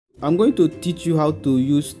I'm going to teach you how to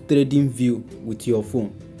use Tradingview with your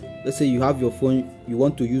phone. Let's say you have your phone, you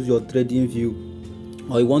want to use your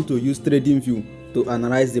Tradingview, or you want to use Tradingview to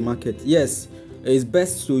analyze the market. Yes, it's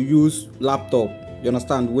best to use laptop, you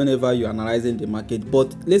understand, whenever you're analyzing the market.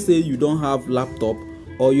 But let's say you don't have laptop,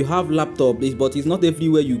 or you have laptop, but it's not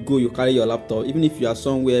everywhere you go you carry your laptop. Even if you are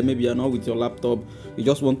somewhere, maybe you're not with your laptop, you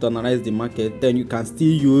just want to analyze the market, then you can still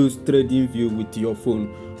use Tradingview with your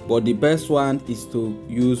phone. But the best one is to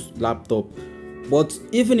use laptop. But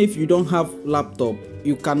even if you don't have laptop,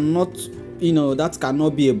 you cannot, that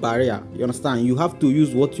cannot be a barrier, you understand. You have to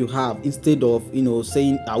use what you have instead of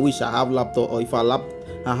saying I wish I have laptop, or if I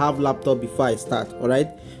have laptop before I start. All right,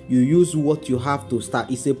 you use what you have to start.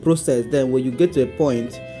 It's a process. Then when you get to a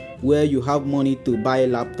point where you have money to buy a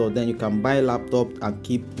laptop, then you can buy a laptop and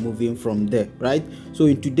keep moving from there, right? So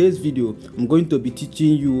in today's video, I'm going to be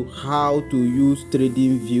teaching you how to use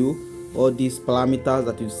Tradingview. All these parameters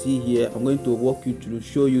that you see here, I'm going to walk you through,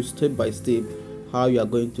 show you step by step how you are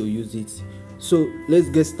going to use it. So let's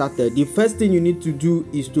get started. The first thing you need to do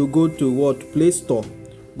is to go to Play Store.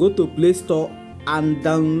 Go to Play Store and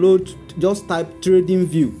download, just type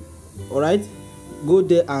Tradingview. All right, go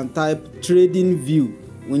there and type Tradingview.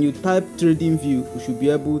 When you type Tradingview, you should be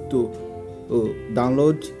able to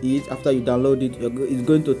download it. After you download it, it's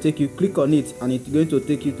going to take you, click on it, and it's going to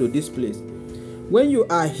take you to this place. When you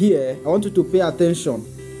are here, I want you to pay attention.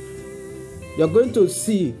 You're going to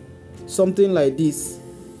see something like this.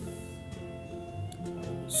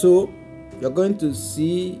 So you're going to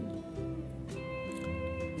see,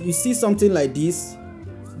 you see something like this.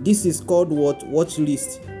 This is called what? Watch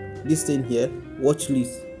list. This thing here, watch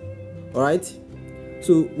list. All right.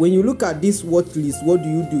 So when you look at this watch list, what do?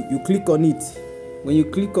 You click on it. When you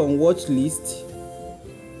click on watch list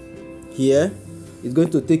here, it's going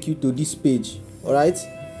to take you to this page. All right,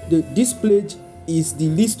 this page is the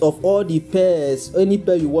list of all the pairs, any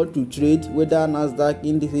pair you want to trade, whether Nasdaq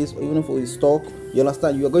indices or even for a stock. You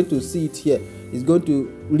understand? You are going to see it here. It's going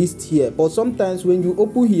to list here. But sometimes when you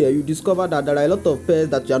open here, you discover that there are a lot of pairs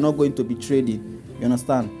that you are not going to be trading. You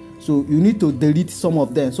understand? So you need to delete some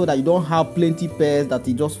of them so that you don't have plenty pairs that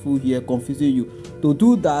is just full here confusing you. To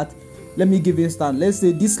do that, let me give you a stand. Let's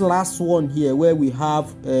say this last one here where we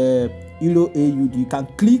have Euro AUD. You can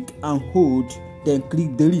click and hold, then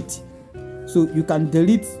click delete. So you can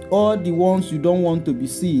delete all the ones you don't want to be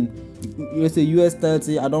seen. Let's say US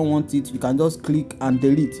 30, I don't want it. You can just click and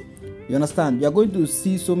delete. You understand? You are going to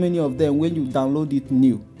see so many of them when you download it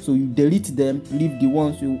new. So you delete them, leave the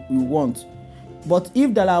ones you want. But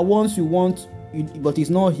if there are ones you want, but it's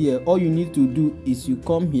not here, all you need to do is you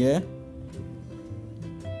come here.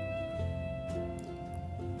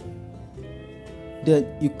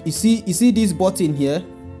 Then you see this button here.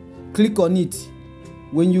 Click on it.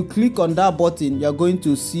 When you click on that button, you're going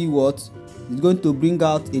to see what? It's going to bring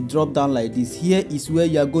out a drop down like this. Here is where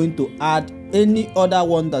you're going to add any other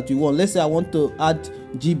one that you want. Let's say I want to add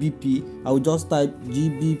GBP. I will just type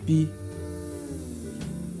GBP.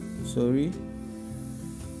 Sorry.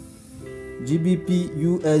 GBP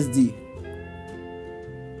USD.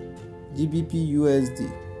 GBP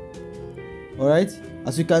USD. All right.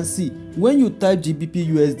 As you can see, when you type GBP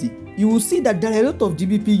USD, you will see that there are a lot of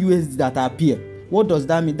GBP USD that appear. What does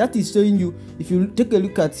that mean? That is showing you, if you take a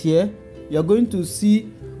look at here, you're going to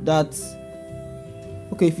see that,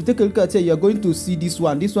 okay, if you take a look at here, you're going to see this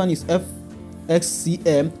one. This one is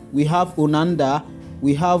FXCM. We have Onanda.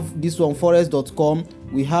 We have this one, forex.com.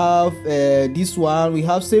 We have this one. We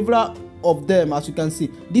have several of them. As you can see,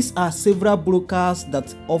 these are several brokers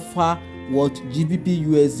that offer what? GBP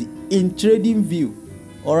USD in Tradingview.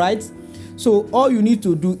 All right. So all you need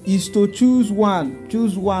to do is to choose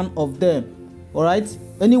one of them. All right,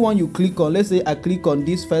 anyone you click on. Let's say I click on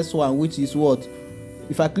this first one, which is what?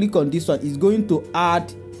 If I click on this one, it's going to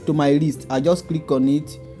add to my list. I just click on it.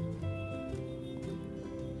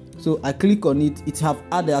 So I click on it, it have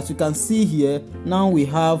added. As you can see here, now we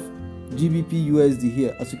have GBP USD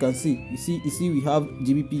here. As you can see, you see we have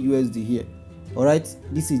GBP USD here. All right,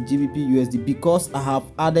 this is GBP USD because I have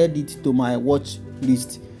added it to my watch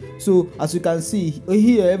list. So as you can see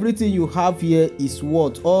here, everything you have here is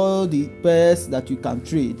what? All the pairs that you can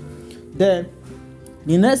trade. Then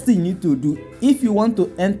the next thing you need to do, if you want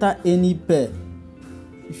to enter any pair,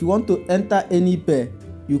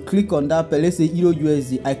 you click on that pair. Let's say Euro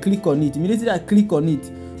USD. I click on it. Immediately I click on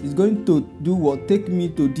it, it's going to do what? Take me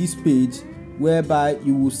to this page whereby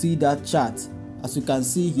you will see that chart. As you can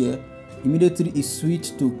see here, immediately it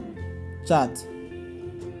switched to chart.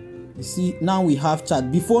 You see, now we have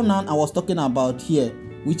chart. Before now I was talking about here,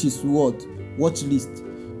 which is what? Watch list.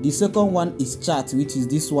 The second one is chart, which is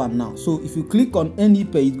this one now. So if you click on any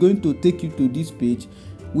page, it's going to take you to this page,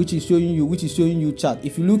 which is showing you chart.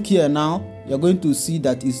 If you look here now, you're going to see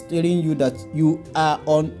that it's telling you that you are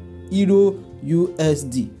on Euro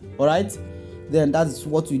USD. All right, then that's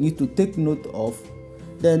what you need to take note of.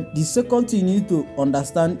 Then the second thing you need to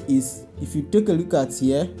understand is, if you take a look at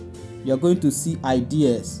here, you're going to see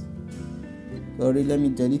ideas. Sorry, let me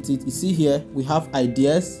delete it. You see here we have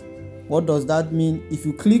ideas. What does that mean? If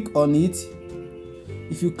you click on it,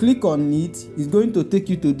 it's going to take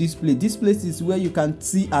you to this place. This place is where you can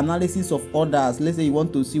see analysis of others. Let's say you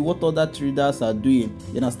want to see what other traders are doing,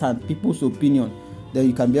 you understand, people's opinion. Then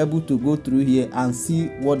you can be able to go through here and see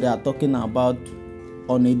what they are talking about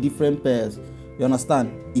on a different pairs, you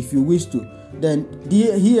understand, if you wish to. Then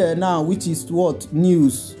here now, which is what?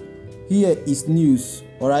 News. Here is news.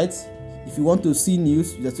 All right, if you want to see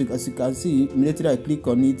news, as you can see, immediately I click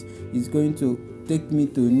on it, it's going to take me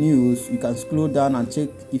to news. You can scroll down and check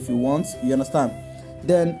if you want, you understand.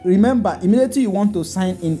 Then remember, immediately you want to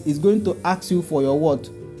sign in, it's going to ask you for your what?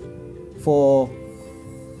 For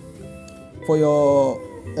your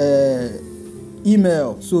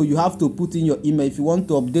email. So you have to put in your email. If you want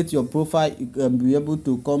to update your profile, you can be able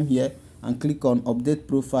to come here and click on update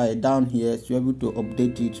profile down here to be able to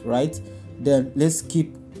update it, right? Then let's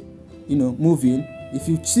keep moving. If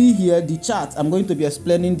you see here the chart, I'm going to be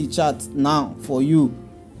explaining the chart now for you.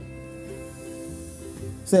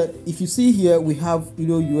 So if you see here, we have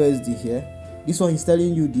Euro USD here. This one is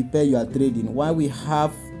telling you the pair you are trading. Why we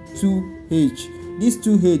have 2H. This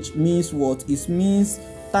 2H means what? It means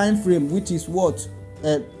time frame, which is what?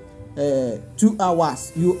 2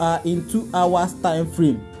 hours. You are in 2 hours time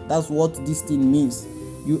frame. That's what this thing means.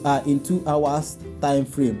 You are in 2 hours time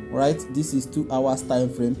frame, right? This is 2 hours time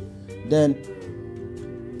frame. Then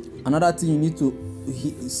another thing you need to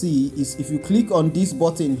see is, if you click on this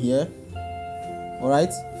button here, all right,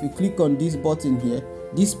 if you click on this button here,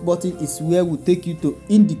 this button is where will take you to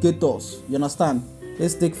indicators, you understand.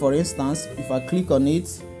 Let's take for instance, if I click on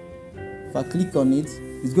it,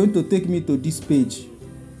 it's going to take me to this page.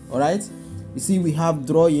 All right, you see we have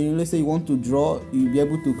drawing. Let's say you want to draw, you'll be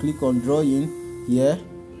able to click on drawing here.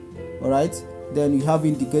 All right, then you have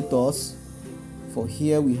indicators. For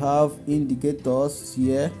here we have indicators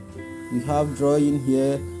here, we have drawing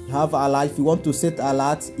here, you have alert. If you want to set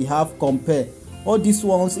alert, you have compare. All these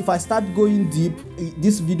ones, if I start going deep,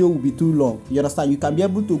 this video will be too long, you understand. You can be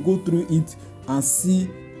able to go through it and see,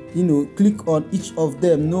 click on each of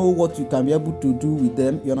them, know what you can be able to do with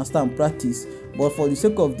them, you understand, practice. But for the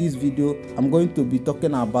sake of this video, I'm going to be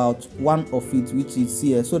talking about one of it, which is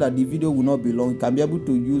here, so that the video will not be long. You can be able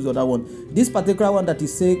to use other one. This particular one that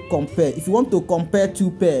is say compare, if you want to compare two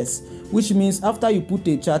pairs, which means after you put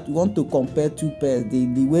a chart, you want to compare two pairs,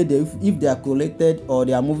 the way they, if they are correlated or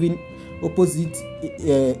they are moving opposite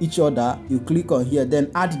each other, you click on here, then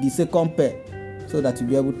add the second pair, so that you'll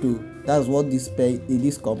be able to. That's what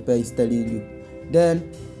this compare is telling you.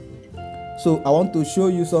 Then, so I want to show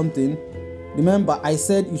you something. Remember, I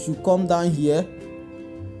said you should come down here.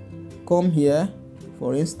 Come here,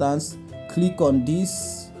 for instance, click on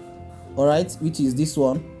this, all right, which is this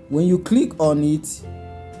one. When you click on it,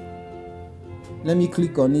 let me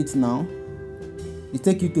click on it now. It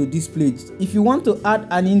take you to this page. If you want to add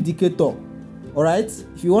an indicator, all right,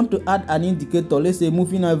 if you want to add an indicator, let's say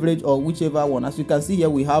moving average or whichever one. As you can see here,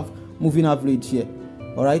 we have moving average here.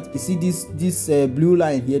 All right, you see this blue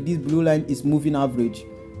line here. This blue line is moving average.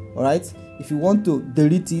 All right, if you want to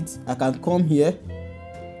delete it, I can come here.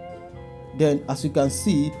 Then as you can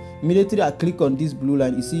see, immediately I click on this blue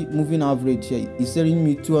line, you see moving average here. It's telling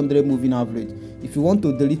me 200 moving average. If you want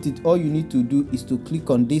to delete it, all you need to do is to click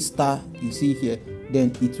on this star you see here,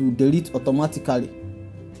 then it will delete automatically.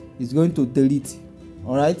 It's going to delete.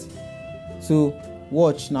 All right, so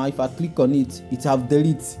watch now. If I click on it, it have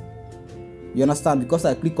delete, you understand, because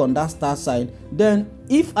I click on that star sign. Then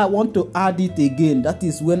if I want to add it again, that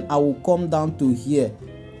is when I will come down to here.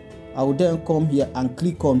 I will then come here and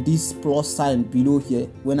click on this plus sign below here.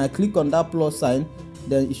 When I click on that plus sign,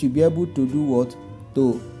 then it should be able to do what?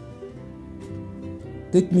 To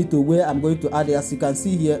take me to where I'm going to add it. As you can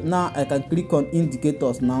see here, now I can click on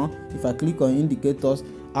indicators. Now if I click on indicators,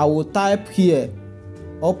 I will type here,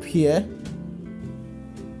 up here,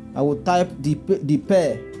 I will type the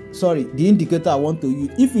pair, sorry, the indicator I want to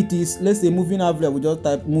use. If it is, let's say, moving average, I will just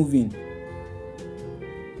type moving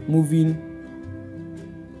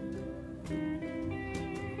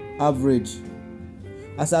average.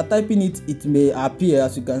 As I typing it, it may appear.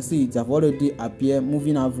 As you can see, it have already appeared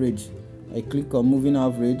moving average. I click on moving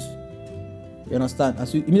average. You understand?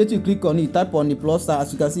 As you immediately click on it, type on the plus sign,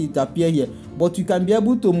 as you can see it appear here. But you can be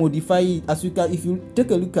able to modify it as you can. If you take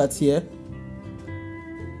a look at here,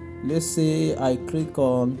 let's say I click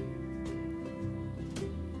on,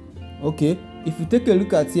 okay, if you take a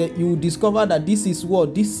look at here, you will discover that this is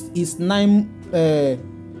what, this is 9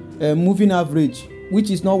 moving average, which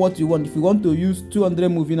is not what you want. If you want to use 200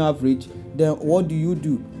 moving average, then what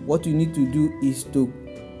do? What you need to do is to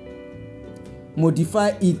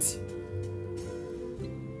modify it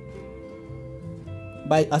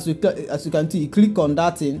by, as you can see, you click on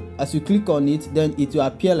that thing. As you click on it, then it will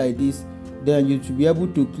appear like this. Then you should be able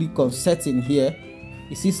to click on setting here.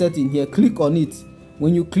 You see setting here, click on it.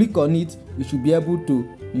 When you click on it, you should be able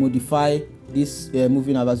to modify this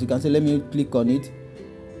moving average. As you can see, let me click on it.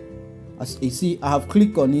 As you see, I have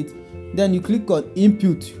clicked on it. Then you click on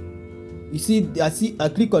input. You see, I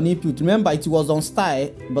click on input. Remember, it was on style,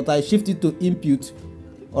 but I shifted to input.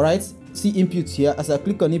 All right, see input here. As I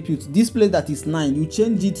click on input, this place that is 9, you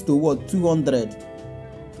change it to what? 200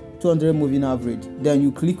 moving average. Then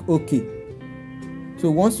you click OK. So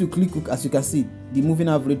once you click, as you can see, the moving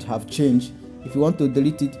average have changed. If you want to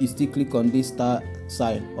delete it, you still click on this star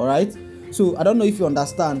sign. All right. So I don't know if you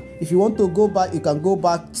understand. If you want to go back, you can go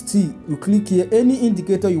back. See, you click here. Any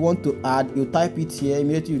indicator you want to add, you type it here.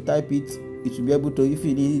 Immediately you type it, it should be able to. If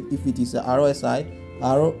it is a RSI,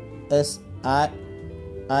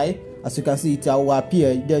 as you can see, it will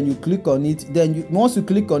appear. Then you click on it. Then once you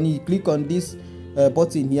click on it, you click on this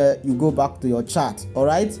button here. You go back to your chart. All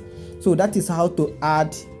right. So that is how to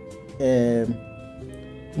add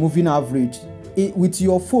moving average with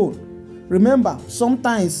your phone. Remember,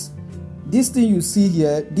 sometimes this thing you see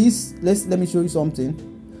here, let me show you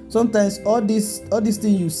something. Sometimes all these things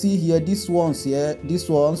you see here, these ones,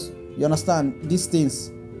 you understand, these things,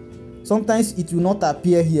 sometimes it will not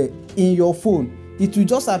appear here in your phone. It will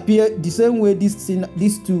just appear the same way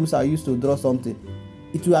these tools are used to draw something.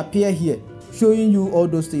 It will appear here, showing you all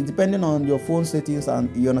those things depending on your phone settings,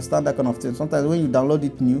 and you understand that kind of thing. Sometimes when you download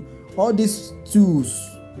it new, all these tools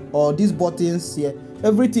or these buttons here,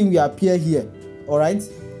 everything will appear here. All right,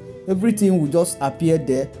 everything will just appear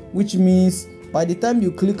there, which means by the time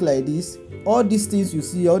you click like this, all these things you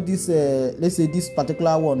see, all this let's say this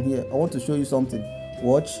particular one here, I want to show you something.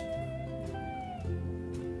 Watch.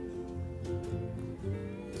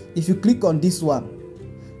 If you click on this one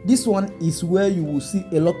is where you will see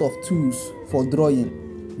a lot of tools for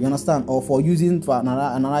drawing, you understand, or for using to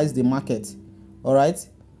analyze the market. All right,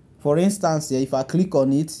 for instance here, if I click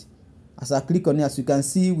on it, as you can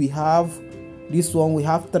see, we have this one, we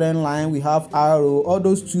have trend line, we have arrow, all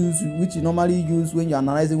those tools which you normally use when you're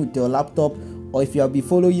analyzing with your laptop, or if you have been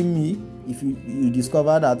following me, if you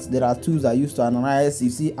discover that there are tools I use to analyze. You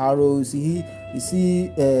see arrow, you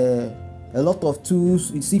see a lot of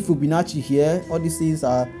tools, you see Fibonacci here. All these things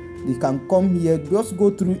they can come here, just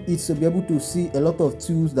go through it to be able to see a lot of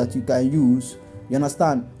tools that you can use. You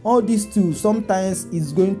understand? All these tools sometimes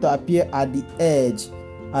is going to appear at the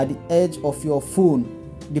edge of your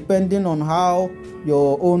phone, depending on how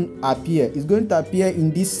your own appear. It's going to appear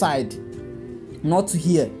in this side, not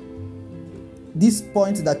here. This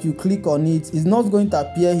point that you click on it is not going to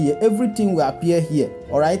appear here. Everything will appear here.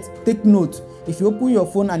 All right, take note. If you open your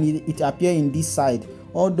phone and it appear in this side,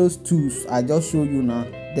 all those tools I just show you now,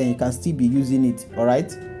 then you can still be using it. All right,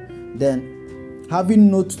 then having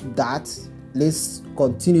note that, let's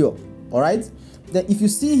continue. All right, then if you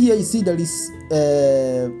see here, you see there is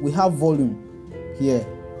we have volume here.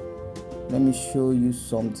 Let me show you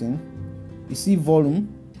something. You see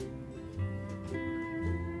volume.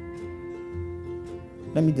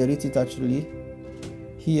 Let me delete it actually.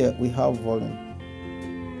 Here we have volume.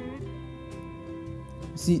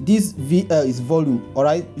 See, this VL is volume. All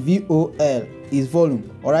right, VOL is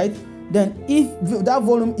volume. All right, then if that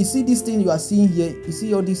volume, you see this thing you are seeing here, you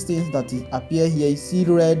see all these things that appear here, you see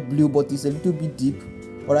red, blue, but it's a little bit deep.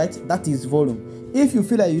 All right, that is volume. If you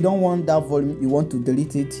feel like you don't want that volume, you want to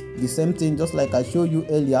delete it, the same thing, just like I showed you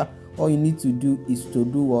earlier, all you need to do is to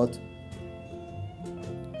do what?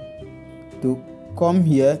 To come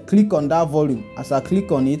here, click on that volume. As I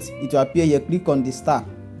click on it, it will appear here. Click on the star.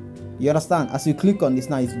 You understand? As you click on this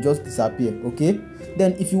now, it just disappear. Okay,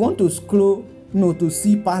 then if you want to scroll, to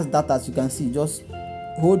see past that, as you can see, just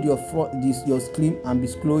hold your screen and be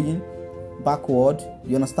scrolling backward.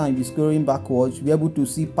 You understand? Be scrolling backwards, you'll be able to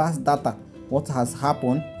see past data, what has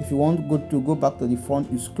happened. If you want to go back to the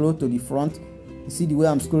front, you scroll to the front. You see the way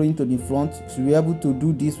I'm scrolling to the front. So you'll be able to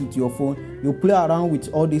do this with your phone. You play around with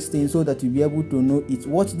all these things so that you'll be able to know it.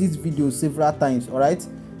 Watch this video several times. All right,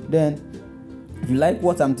 then if you like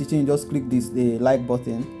what I'm teaching, just click the like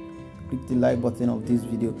button click the like button of this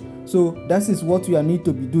video. So that is what you need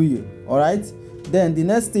to be doing. All right, then the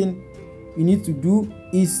next thing you need to do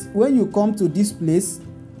is when you come to this place,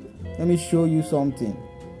 let me show you something.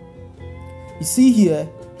 You see here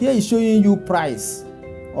is showing you price.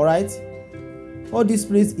 All right, all this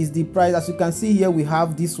place is the price. As you can see here, we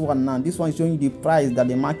have this one now. This one is showing you the price that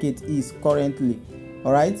the market is currently.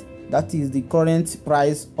 All right, that is the current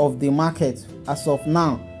price of the market as of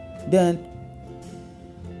now. Then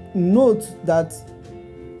note that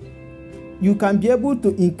you can be able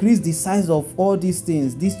to increase the size of all these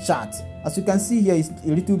things. This chart, as you can see here, is a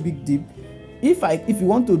little bit deep. If you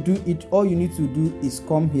want to do it, all you need to do is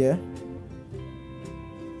come here,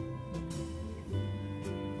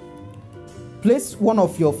 place one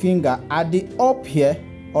of your finger at the up here.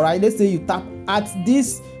 All right, let's say you tap at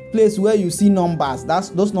this place where you see numbers.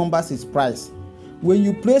 Those numbers is price. When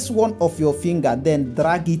you place one of your finger, then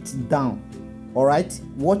drag it down. All right,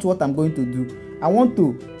 watch what I'm going to do. I want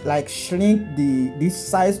to like shrink this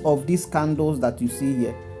size of these candles that you see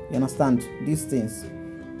here. You understand these things?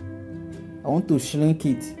 I want to shrink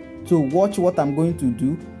it. So watch what I'm going to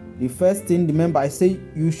do. The first thing, remember I say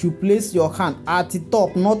you should place your hand at the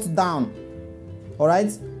top, not down. All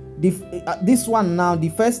right, this one now, the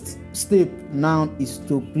first step now is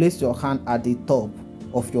to place your hand at the top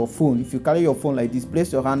of your phone. If you carry your phone like this,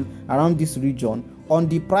 place your hand around this region on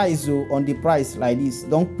the price. So on the price like this,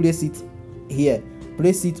 don't place it here,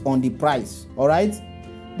 place it on the price. All right,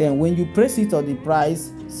 then when you place it on the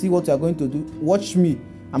price, see what you are going to do. Watch me.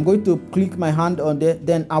 I'm going to click my hand on there,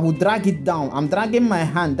 then I will drag it down. I'm dragging my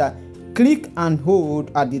hand, click and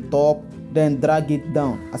hold at the top, then drag it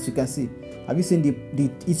down. As you can see, have you seen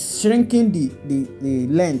it's shrinking the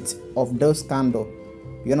length of those candle?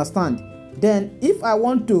 You understand? Then if I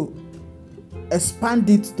want to expand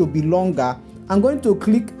it to be longer, I'm going to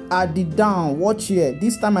click at the down. Watch here,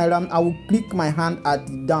 this time around I will click my hand at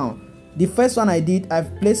the down. The first one I did,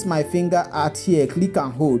 I've placed my finger at here, click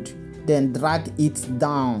and hold, then drag it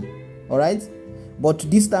down. All right, but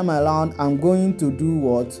this time around I'm going to do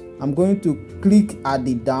what? I'm going to click at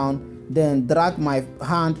the down, then drag my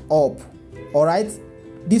hand up. All right,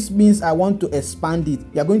 this means I want to expand it.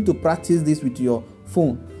 You're going to practice this with your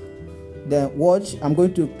phone. Then watch, I'm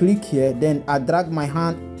going to click here, then I drag my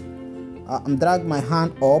hand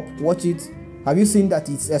up. Watch it. Have you seen that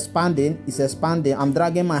it's expanding? It's expanding. I'm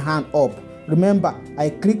dragging my hand up. Remember, I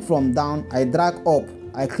click from down, I drag up.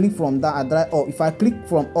 I click from down, I drag up. If I click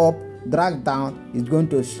from up, drag down, it's going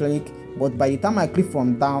to shrink. But by the time I click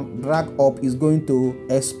from down, drag up, is going to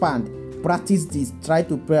expand. Practice this. Try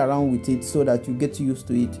to play around with it so that you get used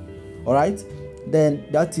to it. All right, then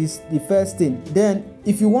that is the first thing. Then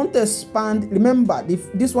if you want to expand, remember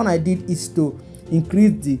this one I did is to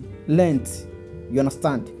increase the length. You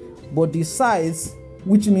understand? But the size,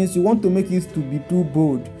 which means you want to make it to be too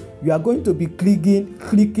bold, you are going to be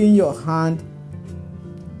clicking your hand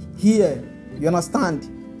here. You understand?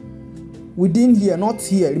 Within here, not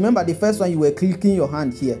here. Remember the first one you were clicking your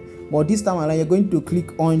hand here, but this time around you're going to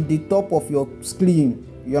click on the top of your screen.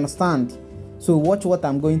 You understand? So watch what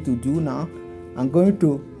I'm going to do now. I'm going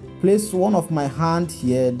to place one of my hand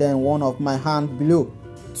here, then one of my hand below.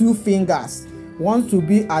 Two fingers. One should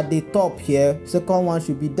be at the top here, second one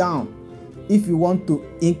should be down. If you want to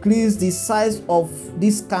increase the size of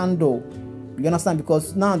this candle, you understand,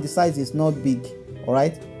 because now the size is not big. All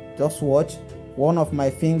right, just watch. One of my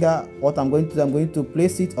finger, what I'm going to do, I'm going to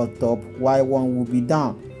place it on top while one will be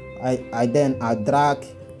down. I drag,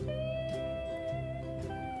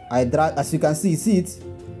 as you can see it.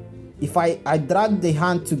 If I drag the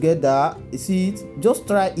hand together, you see it, just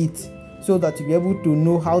try it so that you'll be able to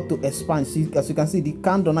know how to expand. See, as you can see, the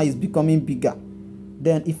candle now is becoming bigger.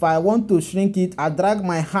 Then if I want to shrink it, I drag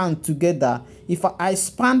my hand together. If I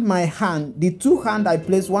expand my hand, the two hands I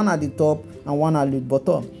place, one at the top and one at the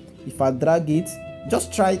bottom. If I drag it,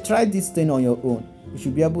 just try this thing on your own. You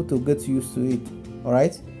should be able to get used to it. All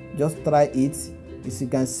right, just try it. As you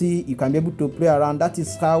can see, you can be able to play around. That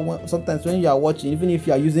is how sometimes when you are watching, even if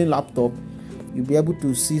you are using laptop, you'll be able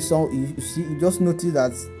to see you just notice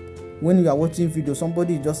that when you are watching video,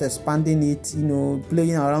 somebody is just expanding it, you know,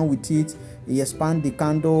 playing around with it. You expand the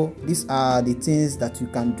candle. These are the things that you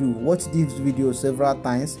can do. Watch this video several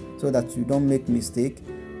times so that you don't make mistake.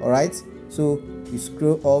 All right, so you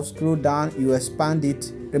scroll up, scroll down, you expand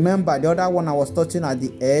it. Remember the other one I was touching at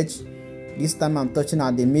the edge. This time I'm touching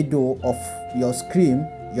at the middle of your screen.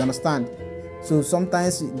 You understand? So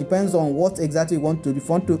sometimes it depends on what exactly you want to do. If you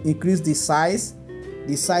want to increase the size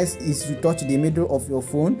is you touch the middle of your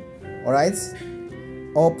phone. All right,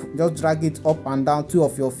 up, just drag it up and down, two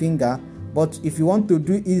of your finger, But if you want to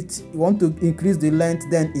do it, you want to increase the length,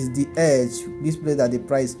 then is the edge, this place that the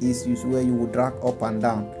price is where you will drag up and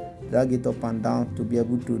down, drag it up and down to be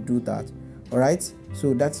able to do that. All right,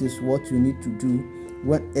 so that is what you need to do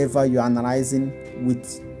whenever you're analyzing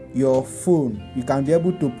with your phone. You can be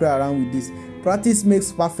able to play around with this. Practice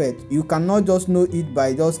makes perfect. You cannot just know it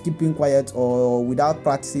by just keeping quiet or without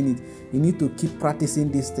practicing it. You need to keep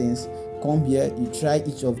practicing these things. Come here, you try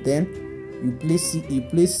each of them, you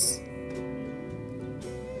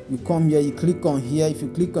come here, you click on here. If you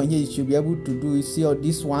click on here, you should be able to do it. See all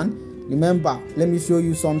this one. Remember, let me show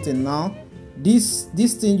you something now. This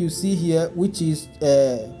thing you see here, which is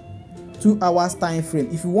 2 hours time frame.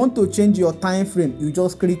 If you want to change your time frame, you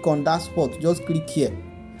just click on that spot. Just click here.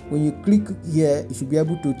 When you click here, you should be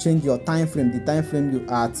able to change your time frame, the time frame you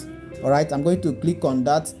at. All right, I'm going to click on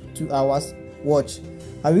that 2 hours. Watch.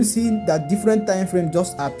 Have you seen that different time frame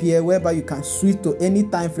just appear, whereby you can switch to any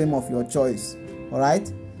time frame of your choice? All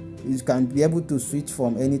right, you can be able to switch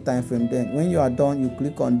from any time frame. Then when you are done, you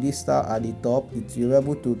click on this star at the top. It will be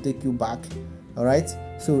able to take you back. All right,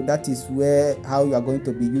 so that is how you are going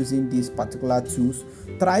to be using these particular tools.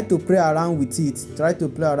 Try to play around with it.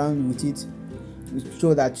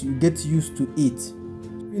 So that you get used to it.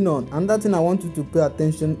 Another thing I want you to pay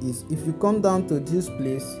attention is, if you come down to this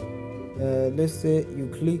place, let's say you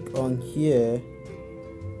click on here.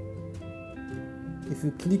 If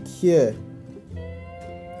you click here,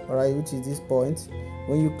 all right, which is this point,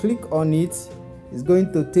 when you click on it, it's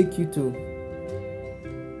going to take you to,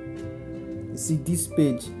 you see this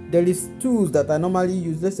page. There is tools that I normally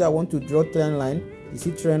use. Let's say I want to draw trend line. You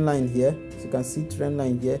see trend line here, so you can see trend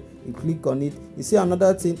line here. You click on it, you see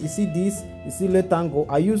another thing, you see this, you see rectangle.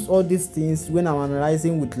 I use all these things when I'm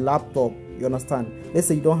analyzing with laptop. You understand? Let's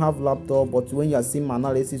say you don't have laptop, but when you are seeing my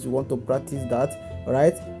analysis, you want to practice that. All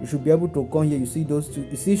right, you should be able to come here. You see those two,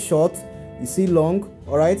 you see short, you see long.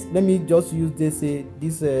 All right, let me just use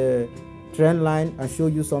this trend line and show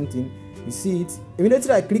you something. You see it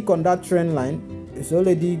immediately. I click on that trend line, it's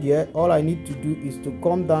already there. All I need to do is to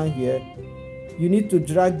come down here. You need to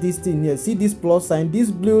drag this thing here. See this plus sign, this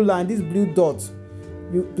blue line, this blue dot.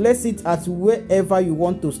 You place it at wherever you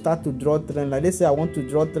want to start to draw trend line. Let's say I want to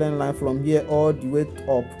draw trend line from here all the way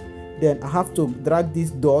up. Then I have to drag this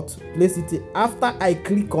dot, place it after I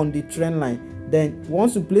click on the trend line. Then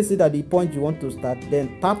once you place it at the point you want to start,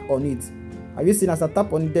 then tap on it. Have you seen, as I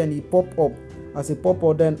tap on it, then it pop up. As it pop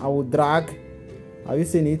up, then I will drag. Have you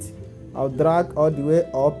seen it? I'll drag all the way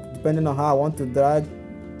up depending on how I want to drag.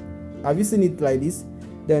 Have you seen it like this?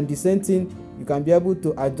 Then the same thing, you can be able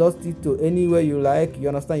to adjust it to anywhere you like. You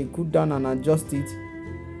understand? You cool down and adjust it.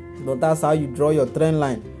 But that's how you draw your trend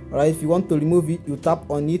line. All right, if you want to remove it, you tap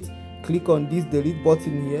on it, click on this delete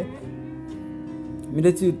button here.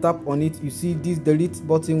 Immediately you tap on it, you see this delete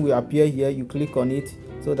button will appear here. You click on it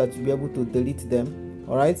so that you'll be able to delete them.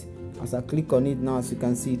 All right, as I click on it now, as you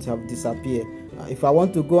can see, it have disappeared. If I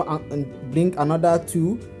want to go and bring another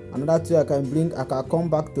two I can come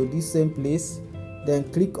back to this same place, then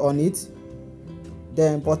click on it.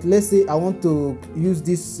 Then, but let's say I want to use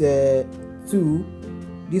this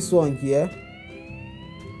this one here.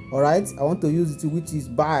 All right, I want to use it, which is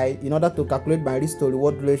buy, in order to calculate my risk to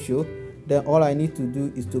reward ratio. Then all I need to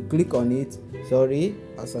do is to click on it.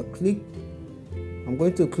 As I click, I'm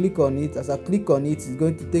going to click on it. As I click on it, it's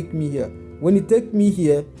going to take me here. When it takes me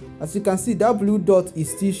here, as you can see, that blue dot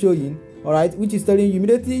is still showing. All right, which is telling you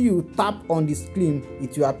immediately you tap on the screen,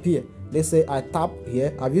 it will appear. Let's say I tap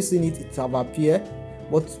here. Have you seen it? It have appeared.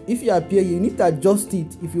 But if you appear, you need to adjust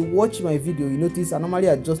it. If you watch my video, you notice I normally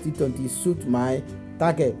adjust it until it suit my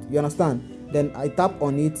target. You understand? Then I tap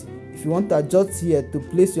on it. If you want to adjust here to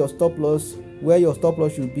place your stop loss where your stop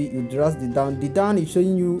loss should be, you drag the down. The down is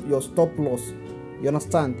showing you your stop loss. You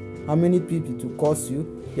understand? How many people to cost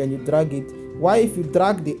you? Then you drag it. Why, if you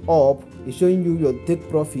drag the up, it's showing you your take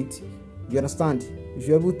profit. You understand? If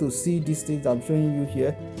you're able to see these things I'm showing you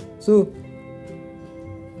here. So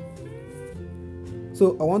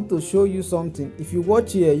I want to show you something. If you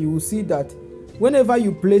watch here, you will see that whenever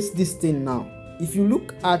you place this thing now, if you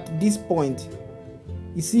look at this point,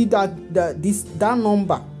 you see that that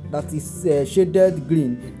number that is shaded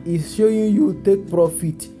green is showing you take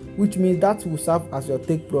profit, which means that will serve as your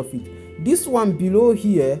take profit. This one below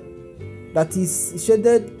here that is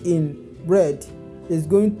shaded in red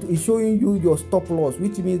is showing you your stop loss,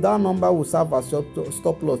 which means that number will serve as your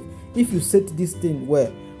stop loss if you set this thing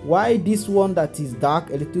well. Why this one that is dark,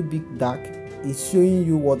 a little bit dark, is showing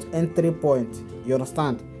you what entry point. You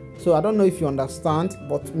understand? So I don't know if you understand,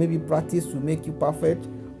 but maybe practice will make you perfect.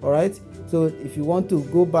 All right, so if you want to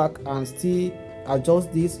go back and still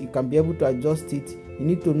adjust this, you can be able to adjust it. you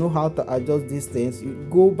need to know how to adjust these things. You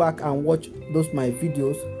go back and watch those my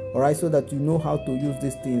videos, all right, so that you know how to use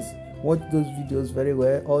these things. Watch those videos very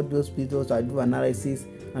well. All those videos I do analysis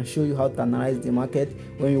and show you how to analyze the market.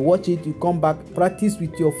 When you watch it, you come back, practice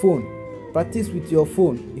with your phone. Practice with your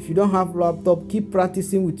phone. If you don't have laptop, keep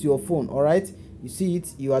practicing with your phone, all right? You see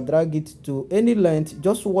it, you are drag it to any length.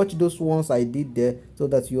 Just watch those ones I did there so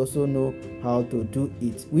that you also know how to do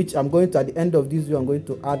it, which I'm going to, at the end of this video, I'm going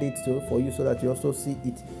to add it to for you so that you also see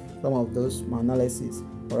it, some of those analysis,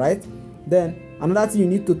 all right? Then another thing you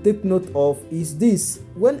need to take note of is this.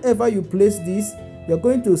 Whenever you place this, you're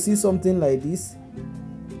going to see something like this.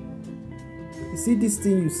 You see this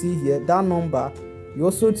thing you see here, that number. You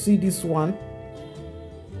also see this one.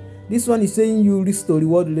 This one is saying you risk to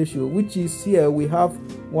reward ratio, which is here we have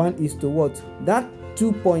 1:what? That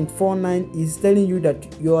 2.49 is telling you that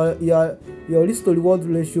your risk to reward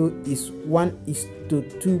ratio is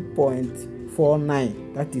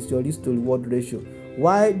 1:2.49. That is your risk to reward ratio.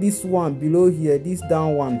 Why this one below here, this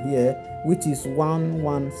down one here, which is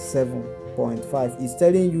 117.5, is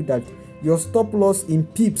telling you that your stop loss in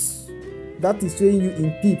pips, that is showing you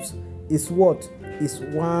in pips, is what? Is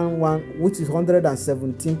 11, which is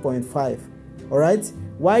 117.5. all right.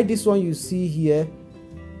 Why this one you see here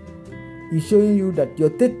is showing you that your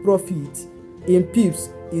take profit in pips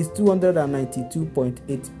is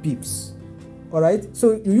 292.8 pips, all right.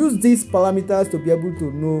 So you use these parameters to be able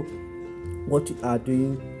to know what you are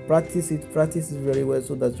doing. Practice it very well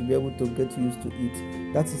so that you'll be able to get used to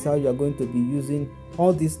it. That is how you are going to be using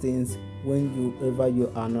all these things when you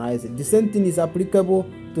analyze it. The same thing is applicable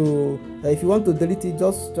to if you want to delete it,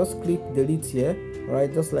 just click delete here, all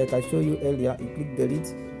right, just like I showed you earlier. You click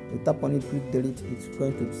delete, you tap on it, click delete, it's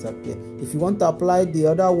going to disappear. If you want to apply the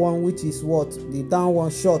other one, which is what, the down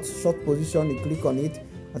one, short position, you click on it.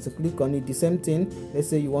 As you click on it, the same thing. Let's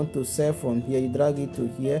say you want to sell from here, you drag it to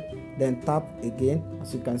here, then tap again.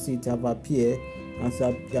 As you can see, it have appear. As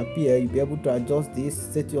it appear, you'll be able to adjust this,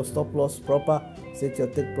 set your stop loss proper, set your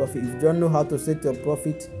take profit. If you don't know how to set your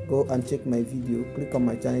profit, go and check my video. Click on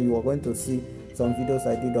my channel, you are going to see some videos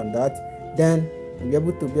I did on that. Then you'll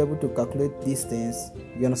be able to calculate these things.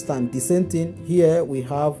 You understand? The same thing here, we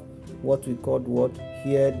have what we called what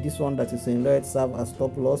here, this one that is in red, serve as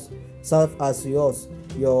stop loss, serve as your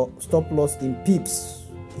stop loss in pips.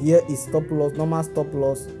 Here is stop loss, normal stop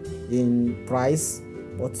loss in price,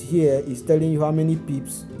 but here is telling you how many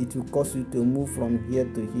pips it will cost you to move from here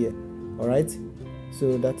to here, all right.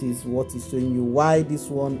 So that is what is showing you why this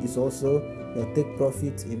one is also your take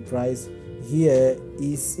profit in price. Here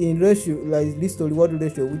is in ratio, like risk to reward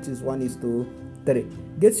ratio, which is 1:3.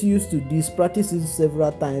 Get used to this, practice it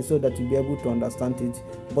several times so that you'll be able to understand it.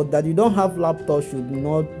 But that you don't have laptop should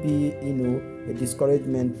not be, a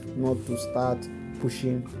discouragement not to start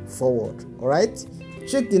pushing forward, all right.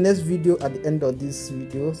 Check the next video at the end of this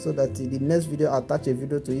video so that in the next video I'll attach a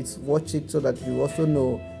video to it. Watch it so that you also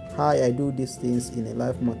know how I do these things in a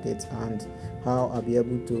live market and how I'll be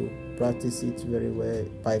able to practice it very well.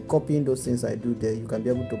 By copying those things I do there, you can be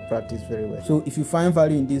able to practice very well. So if you find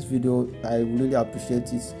value in this video, I really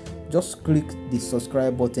appreciate it. Just click the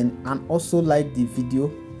subscribe button and also like the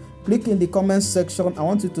video. Click in the comment section. I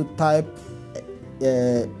want you to type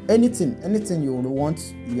anything you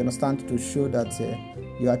want, you understand, to show that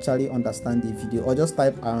you actually understand the video, or just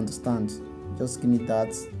type I understand. Just give me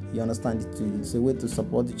that you understand it too. It's a way to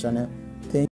support the channel